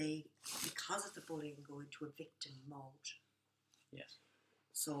 they, because of the bullying, go into a victim mode. Yes.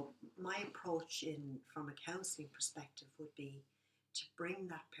 So my approach from a counselling perspective would be to bring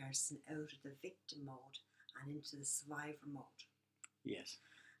that person out of the victim mode and into the survivor mode. Yes.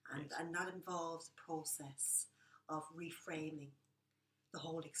 And that involves a process of reframing the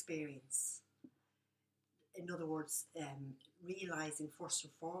whole experience. In other words, realising first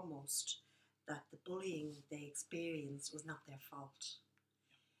and foremost that the bullying they experienced was not their fault.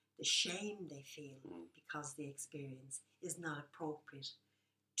 The shame they feel because they experience is not appropriate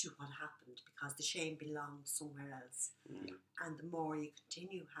to what happened, because the shame belongs somewhere else. And the more you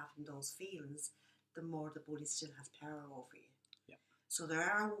continue having those feelings, the more the bully still has power over you. Yeah. So there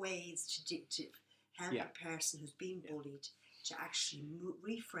are ways to help Yeah. a person who's been bullied to actually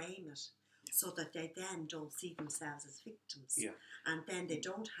reframe it, so that they then don't see themselves as victims. Yeah. And then they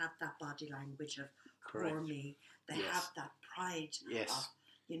don't have that body language of poor Correct. me. They Yes. have that pride Yes. of,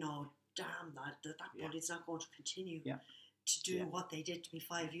 damn, that bully's not going to continue to do what they did to me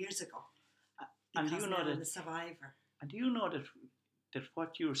 5 years ago. And Because you know now I'm that the survivor. And do you know that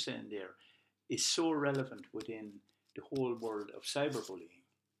what you're saying there is so relevant within the whole world of cyberbullying?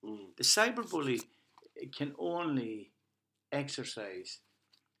 The cyberbully can only exercise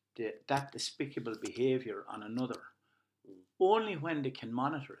that despicable behaviour on another only when they can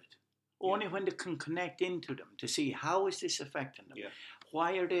monitor it, only when they can connect into them to see how is this affecting them.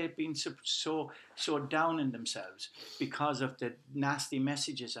 Why are they being so down in themselves because of the nasty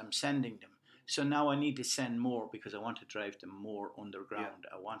messages I'm sending them? So now I need to send more because I want to drive them more underground.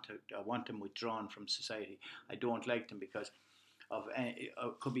 I want them withdrawn from society. I don't like them because of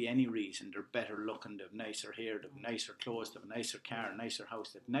could be any reason. They're better looking, they've nicer hair, they've nicer clothes, they've nicer car, nicer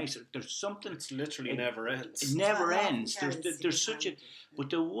house, they've nicer. There's something. It's literally never ends. It never ends. There's such a. But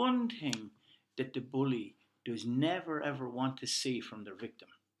the one thing that the bully does never ever want to see from their victim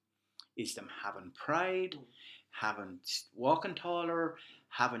is them having pride, having walking taller,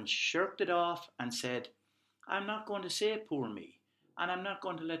 having shirked it off and said, I'm not going to say poor me, and I'm not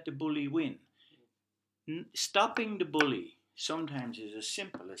going to let the bully win. Stopping the bully sometimes is as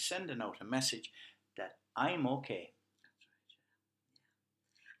simple as sending out a message that I'm okay.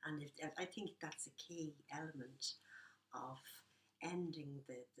 And I think that's a key element of ending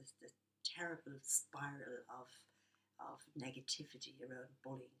the terrible spiral of negativity around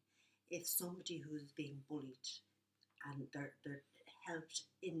bullying. If somebody who's being bullied and they're helped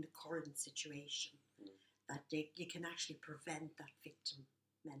in the current situation, that you can actually prevent that victim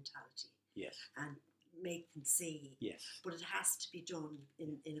mentality. Yes. And make them see. Yes. But it has to be done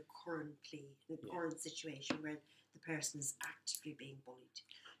in a current situation where the person is actively being bullied.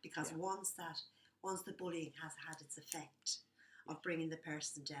 Because once the bullying has had its effect of bringing the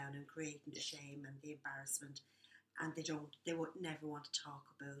person down and creating the shame and the embarrassment, and they would never want to talk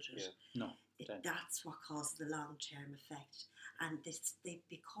about it. No. That's what causes the long-term effect. And they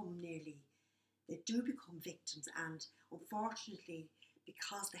do become victims, and unfortunately,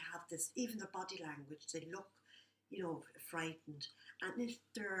 because they have this, even their body language, they look, frightened. And if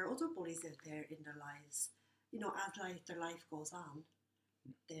there are other bullies out there in their lives, as their life goes on,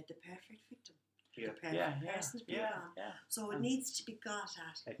 they're the perfect victim. The perfect person to put on. So it needs to be got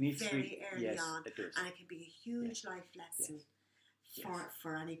at very early on, and it can be a huge life lesson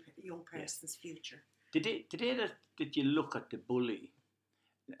for any young person's future. Did you look at the bully?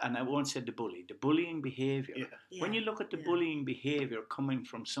 And I won't say the bullying behaviour. When you look at the bullying behaviour coming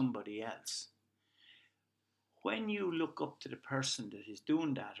from somebody else, when you look up to the person that is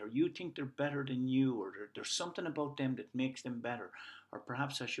doing that, or you think they're better than you, or there's something about them that makes them better, or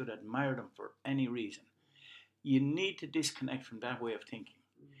perhaps I should admire them for any reason, you need to disconnect from that way of thinking,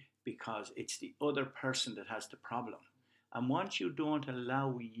 because it's the other person that has the problem. And once you don't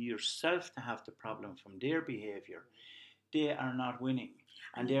allow yourself to have the problem from their behaviour, they are not winning.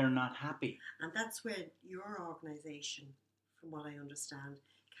 And they're not happy. And that's where your organisation, from what I understand,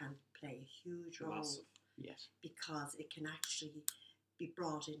 can play a huge role. Massive. Yes. Because it can actually be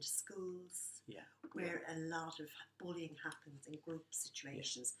brought into schools, where a lot of bullying happens in group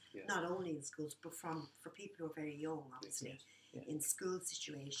situations, not only in schools, but for people who are very young, obviously, in school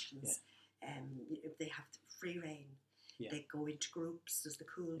situations. If they have free reign, they go into groups. There's the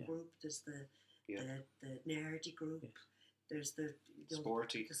cool group, there's the nerdy group. There's the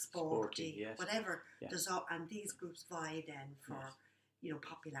sporty, whatever. There's and these groups vie then for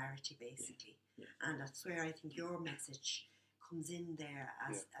popularity, basically. And that's where I think your message comes in there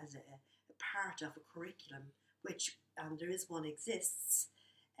as a part of a curriculum, which there is one exists,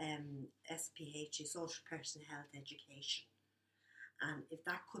 SPH, Social Person Health Education. And if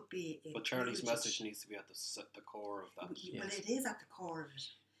that could be, but Charlie's message needs to be at the core of that. Well, it is at the core of it.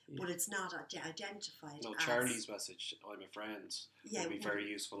 But it's not identified. No, Charlie's message, I'm a friend, would be very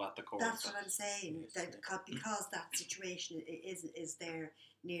useful at the core. That's what I'm saying. Because that situation is there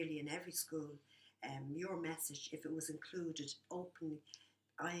nearly in every school. your message, if it was included openly,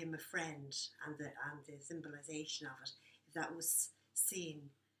 I am a friend, and the symbolisation of it, if that was seen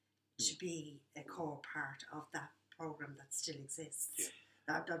to be a core part of that programme that still exists,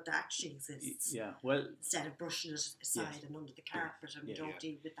 that actually exists. Yeah, well, instead of brushing it aside and under the carpet, and we don't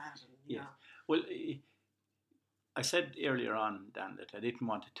deal with that. And, you know. Well, I said earlier on, Dan, that I didn't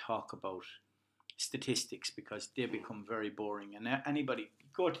want to talk about statistics because they become very boring. And anybody,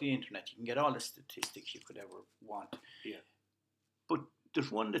 go to the internet, you can get all the statistics you could ever want. Yeah. But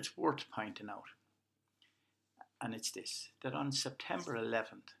there's one that's worth pointing out, and it's this: that on September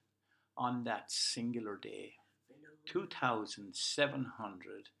 11th, on that singular day,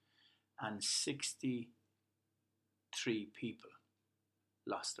 2,763 people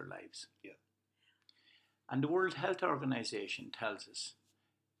lost their lives. Yeah. And the World Health Organization tells us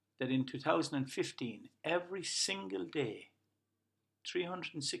that in 2015, every single day,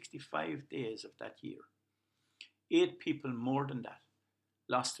 365 days of that year, 8 people more than that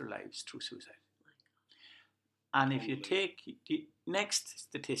lost their lives through suicide. And if you take the next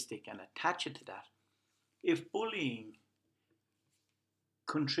statistic and attach it to that, if bullying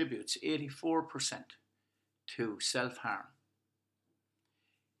contributes 84% to self-harm,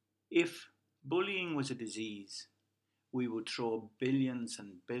 if bullying was a disease, we would throw billions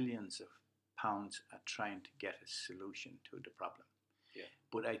and billions of pounds at trying to get a solution to the problem. Yeah.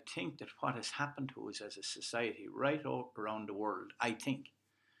 But I think that what has happened to us as a society right around the world, I think,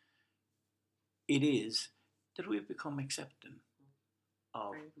 it is that we've become accepting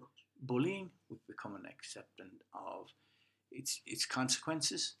of bullying, we've become an acceptant of its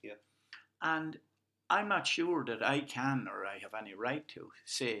consequences. Yeah. And I'm not sure that I can or I have any right to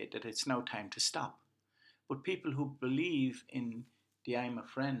say that it's now time to stop. But people who believe in the I'm a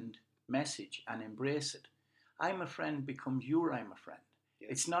friend message and embrace it, I'm a friend becomes your I'm a friend.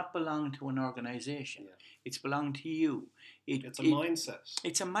 Yeah. It's not belong to an organisation. Yeah. It's belong to you. It's a mindset.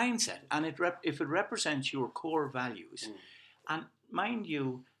 It's a mindset. And if it represents your core values, and mind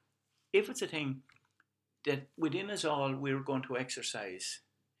you, if it's a thing that within us all we're going to exercise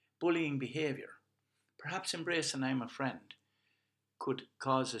bullying behaviour, perhaps embracing I'm a friend could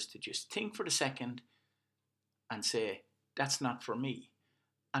cause us to just think for a second and say, that's not for me.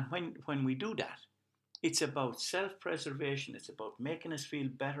 And when we do that, it's about self-preservation. It's about making us feel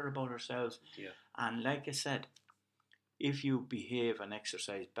better about ourselves. Yeah. And like I said, if you behave and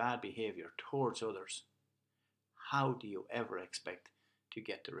exercise bad behaviour towards others, how do you ever expect to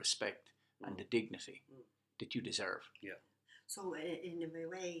get the respect and the dignity that you deserve? Yeah. So in a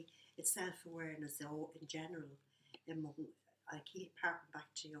way, it's self-awareness in general. I keep harking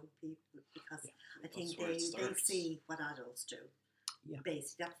back to young people because I think they see what adults do. Yeah.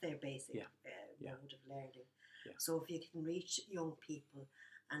 Basically, that's their basic mode of learning. Yeah. So if you can reach young people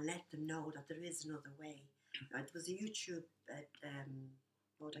and let them know that there is another way. There was a YouTube,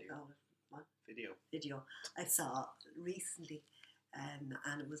 what do I call it? What? Video I saw recently,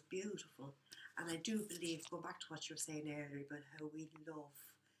 and it was beautiful. And I do believe, going back to what you were saying earlier about how we love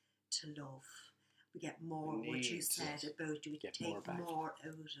to love, we get more, what you said about we take more out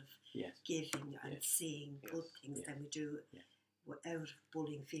of giving and seeing good things than we do out of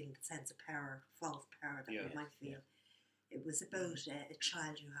bullying, feeling a sense of power, false power that we might feel. It was about a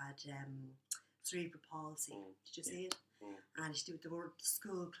child who had cerebral palsy. Did you see it? And the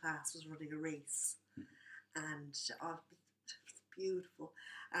school class was running a race, and it was beautiful.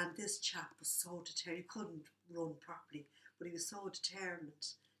 And this chap was so determined; he couldn't run properly, but he was so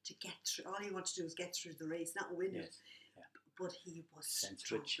determined to get through. All he wanted to do was get through the race, not win it. Yeah. But he was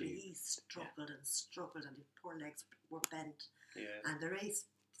struggling. He struggled and struggled, and his poor legs were bent. Yeah. And the race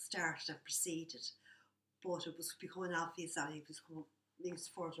started and proceeded, but it was becoming obvious that he was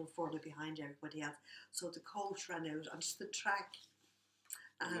further and further behind everybody else. So the coach ran out onto the track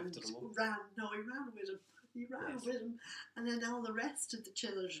and ran with him. He ran with him, and then all the rest of the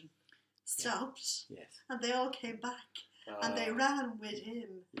children stopped, and they all came back, and they ran with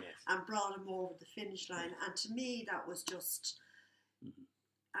him and brought him over the finish line. And to me, that was just.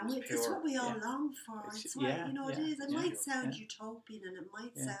 And it's what we all long for. It's what, it is. It might sound utopian and it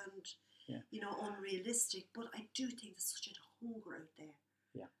might sound, unrealistic, but I do think there's such a hunger out there.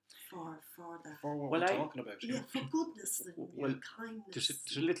 Yeah. For that. For what we're talking about. Yeah, for goodness and kindness.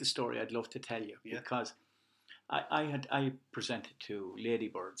 There's a little story I'd love to tell you because I presented to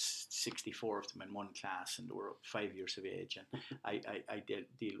ladybirds, 64 of them in one class, and they were 5 years of age, and I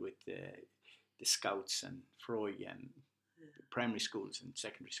deal with the Scouts and Freud and primary schools and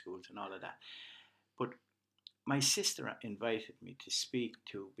secondary schools and all of that. But my sister invited me to speak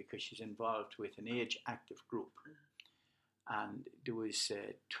to, because she's involved with an age active group, and there was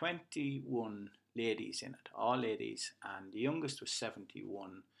 21 ladies in it, all ladies, and the youngest was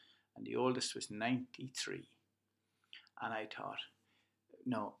 71 and the oldest was 93. And I thought,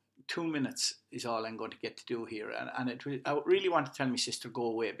 no, 2 minutes is all I'm going to get to do here. And I really want to tell my sister, go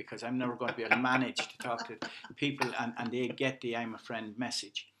away, because I'm never going to be able to manage to talk to people and they get the I'm a friend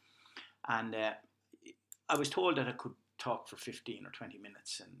message. And I was told that I could talk for 15 or 20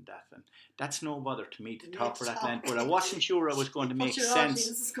 minutes and that's no bother to me to talk for that length, but I wasn't sure I was going to make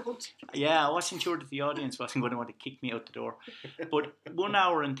sense. Yeah, I wasn't sure that the audience wasn't going to want to kick me out the door. But 1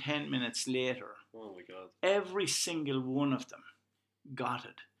 hour and 10 minutes later, oh my God, every single one of them got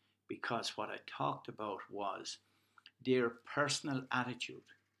it, because what I talked about was their personal attitude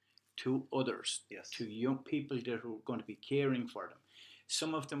to others, yes, to young people that were going to be caring for them.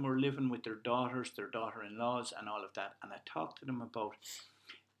 Some of them were living with their daughters, their daughter-in-laws and all of that. And I talked to them about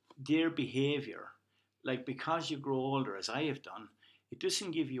their behaviour. Like, because you grow older, as I have done, it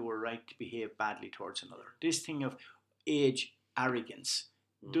doesn't give you a right to behave badly towards another. This thing of age arrogance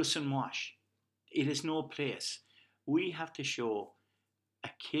doesn't wash. It has no place. We have to show a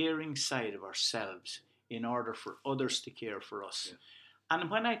caring side of ourselves in order for others to care for us. Yeah.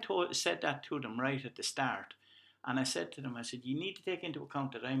 And when I said that to them right at the start, and I said to them, I said, you need to take into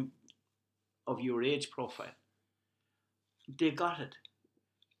account that I'm of your age profile. They got it.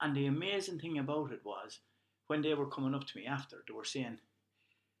 And the amazing thing about it was, when they were coming up to me after, they were saying,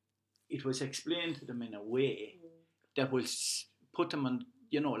 it was explained to them in a way that will put them on,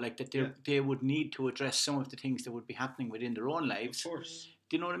 like that they would need to address some of the things that would be happening within their own lives. Of course.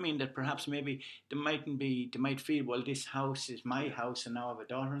 Do you know what I mean? That perhaps maybe they might feel, well, this house is my house and now I have a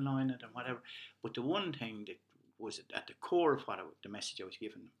daughter-in-law in it and whatever. But the one thing that was at the core of the message I was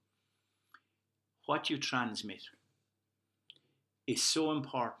giving them, what you transmit is so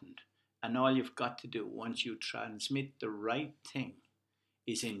important, and all you've got to do once you transmit the right thing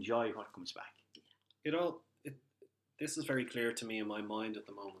is enjoy what comes back. This is very clear to me in my mind at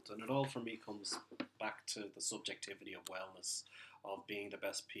the moment, and it all for me comes back to the subjectivity of wellness, of being the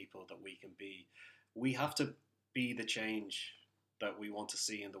best people that we can be. We have to be the change that we want to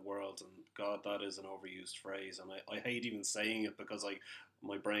see in the world, and God, that is an overused phrase, and I hate even saying it because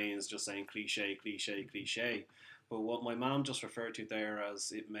my brain is just saying cliche. But what my mom just referred to there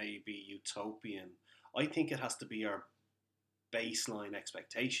as it may be utopian, I think it has to be our baseline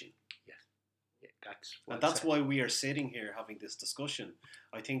expectation. Yeah, that's why we are sitting here having this discussion.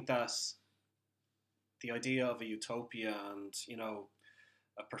 I think that's the idea of a utopia and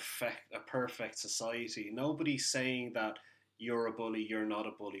a perfect society. Nobody's saying that you're a bully, you're not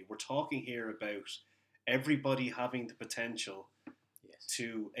a bully. We're talking here about everybody having the potential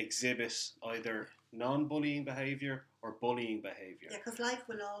to exhibit either non-bullying behaviour or bullying behaviour. Yeah, because life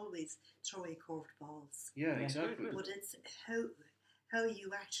will always throw you curved balls. Yeah, exactly. But it's how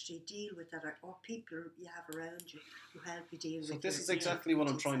you actually deal with that, or people you have around you who help you deal with it. So this is exactly what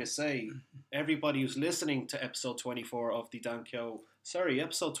I'm trying to say. Everybody who's listening to episode 24 of the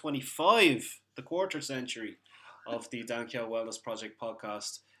episode 25, the quarter century of the Dan Keogh Wellness Project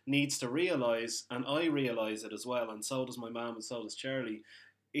podcast, needs to realise, and I realise it as well, and so does my mum and so does Charlie,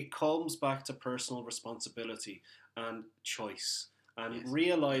 it comes back to personal responsibility and choice, and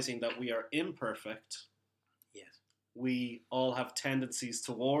realising that we are imperfect. Yes. We all have tendencies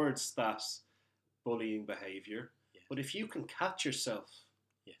towards that bullying behaviour, but if you can catch yourself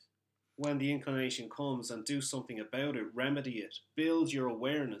when the inclination comes and do something about it, remedy it, build your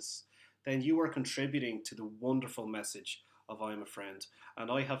awareness, then you are contributing to the wonderful message of I'm a Friend.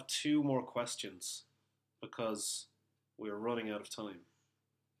 And I have 2 more questions because we're running out of time.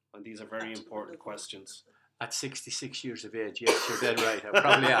 And these are very important questions. At 66 years of age, yes, you're dead right. I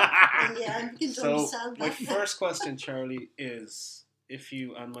probably am. Yeah, I can so understand my that. first question, Charlie, is if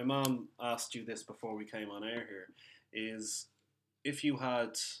you, and my mum asked you this before we came on air here, is if you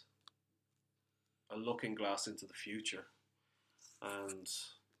had a looking glass into the future and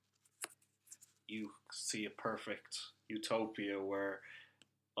you see a perfect utopia where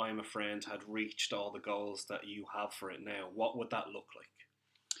I'm a Friend had reached all the goals that you have for it now, what would that look like?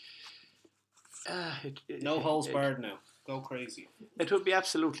 No holes barred now. Go crazy. It would be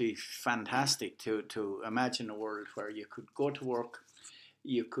absolutely fantastic to imagine a world where you could go to work,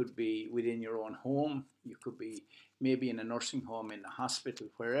 you could be within your own home, you could be maybe in a nursing home, in a hospital,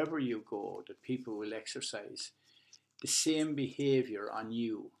 wherever you go, that people will exercise the same behaviour on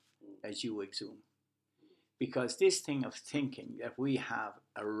you as you exhume. Because this thing of thinking that we have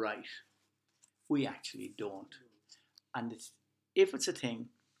a right, we actually don't. And if it's a thing,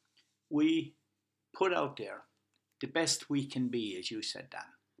 we put out there the best we can be, as you said, Dan.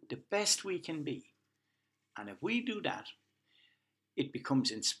 The best we can be. And if we do that, it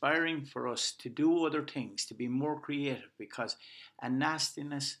becomes inspiring for us to do other things, to be more creative, because a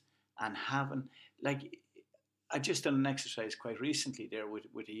nastiness and having, like, I just done an exercise quite recently there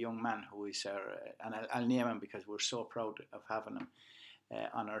with a young man who is, and I'll name him because we're so proud of having him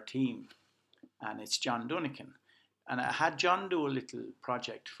on our team, and it's John Dunnican. And I had John do a little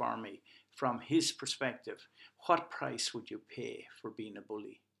project for me from his perspective. What price would you pay for being a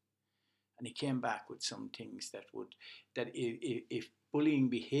bully? And he came back with some things that if bullying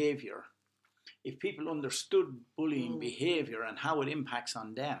behaviour, if people understood bullying behaviour and how it impacts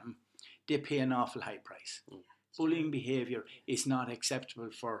on them, they pay an awful high price. Bullying behaviour is not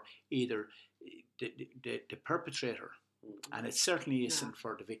acceptable for either the perpetrator, and it certainly isn't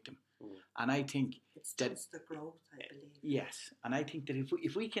for the victim. And I think it stunts the growth, I believe. Yes, and I think that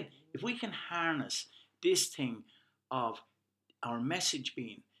if we can harness this thing of our message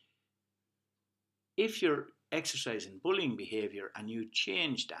being, if you're exercising bullying behaviour and you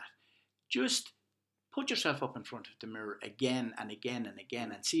change that, just put yourself up in front of the mirror again and again and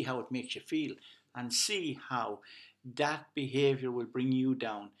again and see how it makes you feel, and see how that behaviour will bring you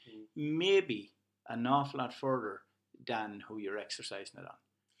down maybe an awful lot further than who you're exercising it on.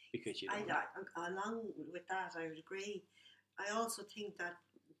 Because along with that, I would agree. I also think that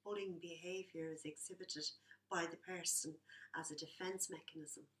bullying behaviour is exhibited by the person as a defence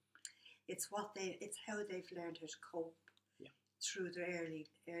mechanism. It's how they've learned how to cope through their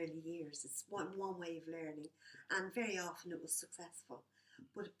early years. It's one way of learning, and very often it was successful.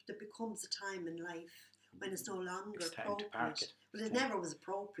 But there becomes a time in life when it's no longer appropriate. But it never was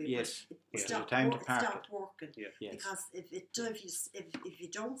appropriate. Yes, it stopped working. Yes. Because if you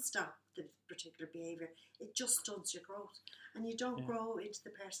don't stop the particular behaviour, it just stunts your growth, and you don't grow into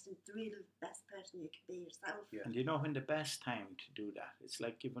the real best person you can be yourself. Yeah. And you know when the best time to do that? It's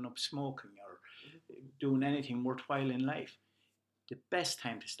like giving up smoking or doing anything worthwhile in life. The best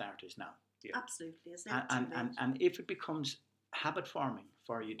time to start is now. Yeah. Absolutely, it's and if it becomes habit forming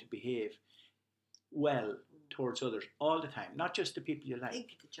for you to behave well towards others all the time, not just the people you like.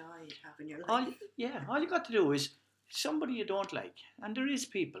 Think of the joy you have in your life. All you got to do is somebody you don't like, and there is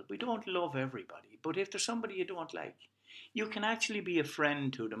people, we don't love everybody, but if there's somebody you don't like, you can actually be a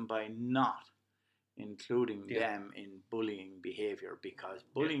friend to them by not including them in bullying behaviour, because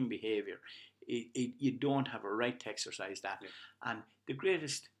bullying behaviour, you don't have a right to exercise that. And the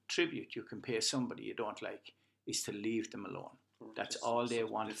greatest tribute you can pay somebody you don't like is to leave them alone. That's all they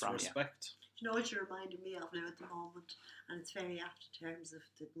want from respect. You know what you're reminding me of now at the moment, and it's very apt in terms of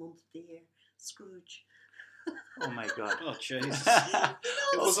the month of the year, Scrooge. Oh my God! Oh Jesus!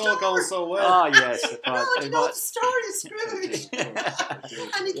 It was all going so well. Oh yes, you know the story of Scrooge,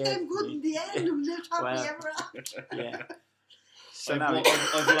 and it came good in the end, and lived happily ever after. Yeah. So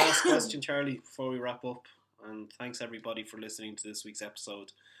I've the last question, Charlie, before we wrap up, and thanks everybody for listening to this week's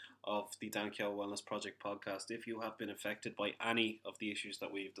episode of the Dan Keogh Wellness Project podcast. If you have been affected by any of the issues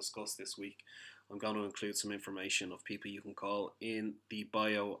that we've discussed this week, I'm going to include some information of people you can call in the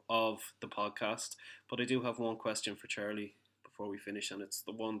bio of the podcast. But I do have one question for Charlie before we finish, and it's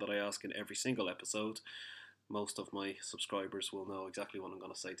the one that I ask in every single episode. Most of my subscribers will know exactly what I'm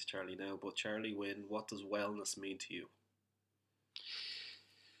going to say to Charlie now. But Charlie Wynn, what does wellness mean to you?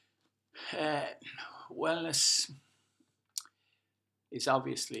 Wellness is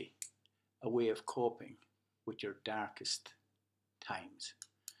obviously a way of coping with your darkest times.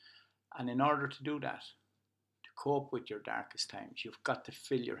 And in order to do that, to cope with your darkest times, you've got to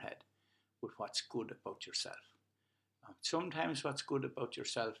fill your head with what's good about yourself. Sometimes what's good about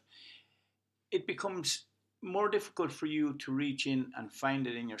yourself, it becomes more difficult for you to reach in and find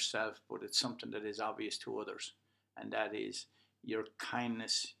it in yourself, but it's something that is obvious to others, and that is your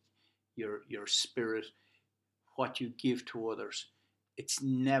kindness, your spirit, what you give to others. It's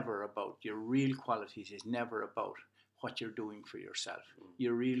never about your real qualities, is never about what you're doing for yourself.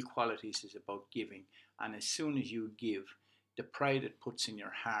 Your real qualities is about giving, and as soon as you give, the pride it puts in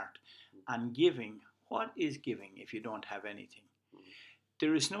your heart, and giving, what is giving if you don't have anything?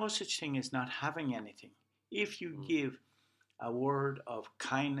 There is no such thing as not having anything. If you give a word of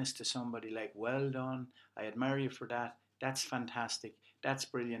kindness to somebody, like, well done, I admire you for that, that's fantastic, that's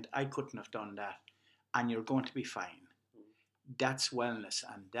brilliant, I couldn't have done that, and you're going to be fine. That's wellness,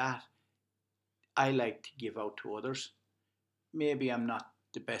 and that I like to give out to others. Maybe I'm not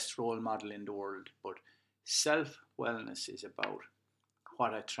the best role model in the world, but self-wellness is about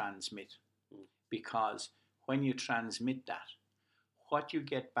what I transmit. Because when you transmit that, what you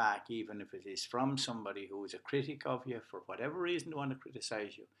get back, even if it is from somebody who is a critic of you for whatever reason they want to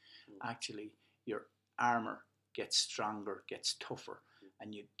criticize you, actually your armour gets stronger, gets tougher,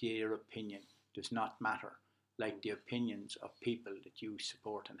 and their opinion does not matter. like the opinions of people that you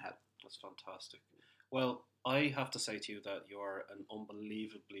support and help. That's fantastic. Well, I have to say to you that you're an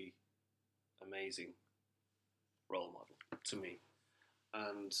unbelievably amazing role model to me.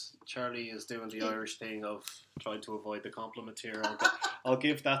 And Charlie is doing the Irish thing of trying to avoid the compliment here. I'll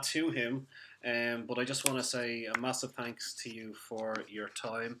give that to him. But I just want to say a massive thanks to you for your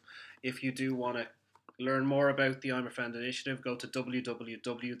time. If you do want to learn more about the I'm a Friend initiative, go to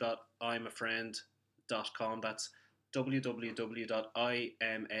www.imafriend.com. That's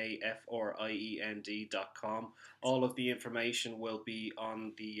www.imafriend.com. All of the information will be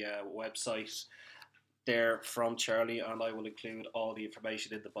on the website there from Charlie, and I will include all the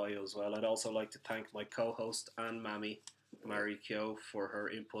information in the bio as well. I'd also like to thank my co-host and Mammy, Mary Kyo, for her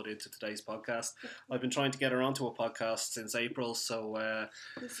input into today's podcast. I've been trying to get her onto a podcast since April, so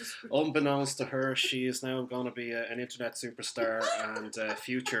unbeknownst to her, she is now going to be an internet superstar and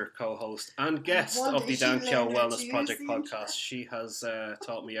future co-host and guest of the Dan Kyo Wellness Project podcast. She has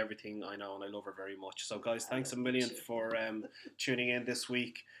taught me everything I know, and I love her very much. So guys, thanks a million for tuning in this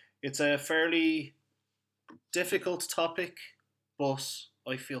week. It's a fairly difficult topic, but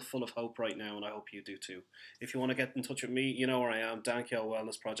I feel full of hope right now, and I hope you do too. If you want to get in touch with me, you know where I am, Dan Kyo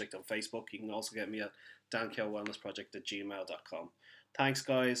Wellness Project on Facebook. You can also get me at dankyowellnessproject@gmail.com. Thanks,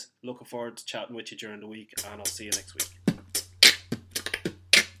 guys. Looking forward to chatting with you during the week, and I'll see you next week.